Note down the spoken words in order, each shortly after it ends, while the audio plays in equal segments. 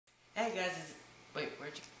Hey guys, wait,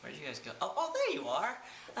 where'd you guys go? Oh, there you are!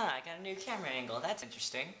 I got a new camera angle, that's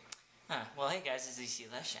interesting. Well, hey guys, it's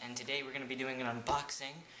Speedcubeshop, and today we're going to be doing an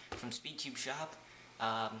unboxing from Speedcubeshop.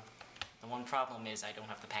 The one problem is I don't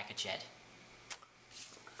have the package yet.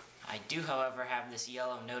 I do, however, have this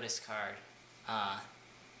yellow notice card that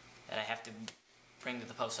I have to bring to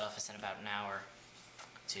the post office in about an hour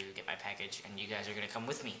to get my package, and you guys are going to come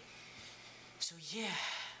with me. So yeah,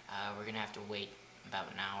 we're going to have to wait about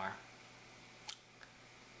an hour.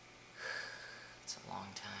 It's a long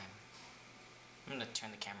time. I'm going to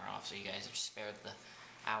turn the camera off so you guys are spared the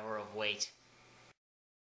hour of wait.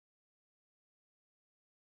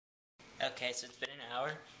 Okay, so it's been an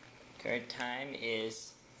hour. Current time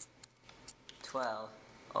is 12:05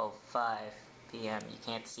 p.m. You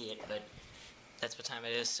can't see it, but that's what time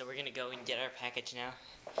it is. So we're going to go and get our package now.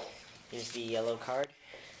 Here's the yellow card.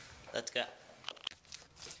 Let's go.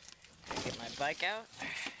 Get my bike out.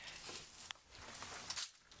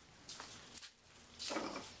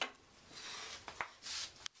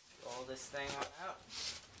 Roll this thing on out.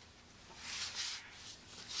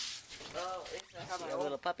 Oh, it's a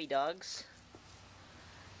little puppy dogs.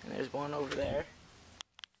 And there's one over there.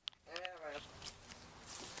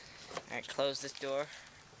 Alright, close this door.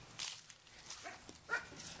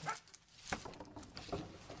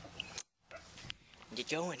 Get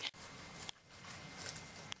going.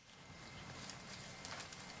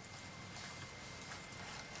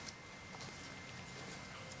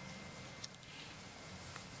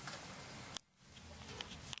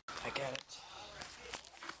 I got it.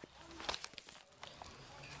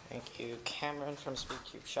 Thank you, Cameron from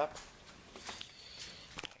Speedcubeshop.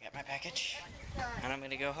 I got my package, and I'm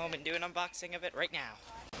gonna go home and do an unboxing of it right now.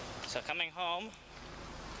 So coming home,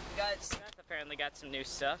 we got Seth apparently got some new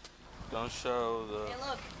stuff. Don't show the... Hey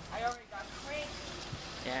look, I already got Cranky.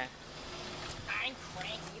 Yeah. I'm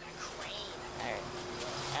Cranky the Crane. Alright.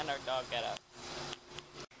 And our dog got up.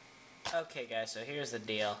 Okay guys, so here's the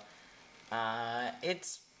deal.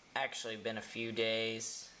 It's actually been a few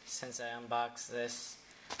days since I unboxed this.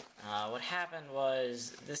 What happened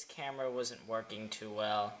was this camera wasn't working too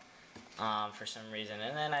well for some reason,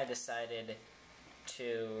 and then I decided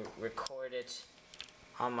to record it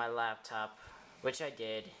on my laptop, which I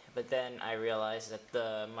did, but then I realized that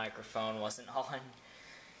the microphone wasn't on,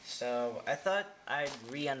 so I thought I'd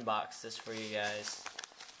re-unbox this for you guys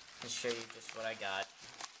and show you just what I got.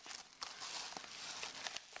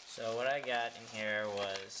 So what I got in here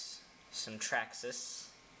was some Traxxas,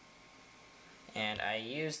 and I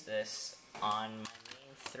used this on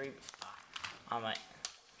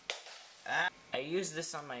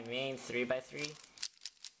my main 3x3,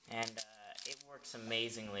 and it works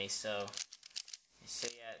amazingly. So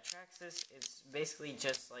yeah, Traxxas is basically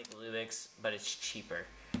just like Lubix, but it's cheaper.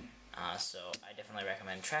 So I definitely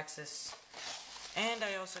recommend Traxxas. And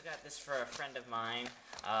I also got this for a friend of mine.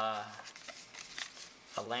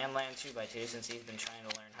 A Landland 2x2, since he's been trying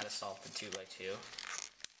to learn how to solve the 2x2.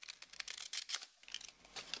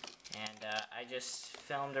 And I just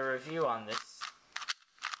filmed a review on this,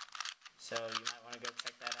 so you might want to go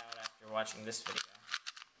check that out after watching this video.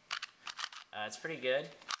 It's pretty good.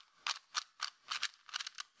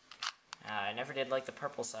 I never did like the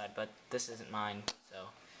purple side, but this isn't mine, so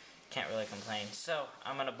can't really complain. So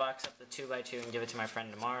I'm going to box up the 2x2 and give it to my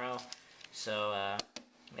friend tomorrow. So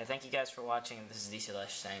yeah, thank you guys for watching. This is Speedcubeshop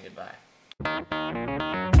saying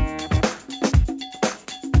goodbye.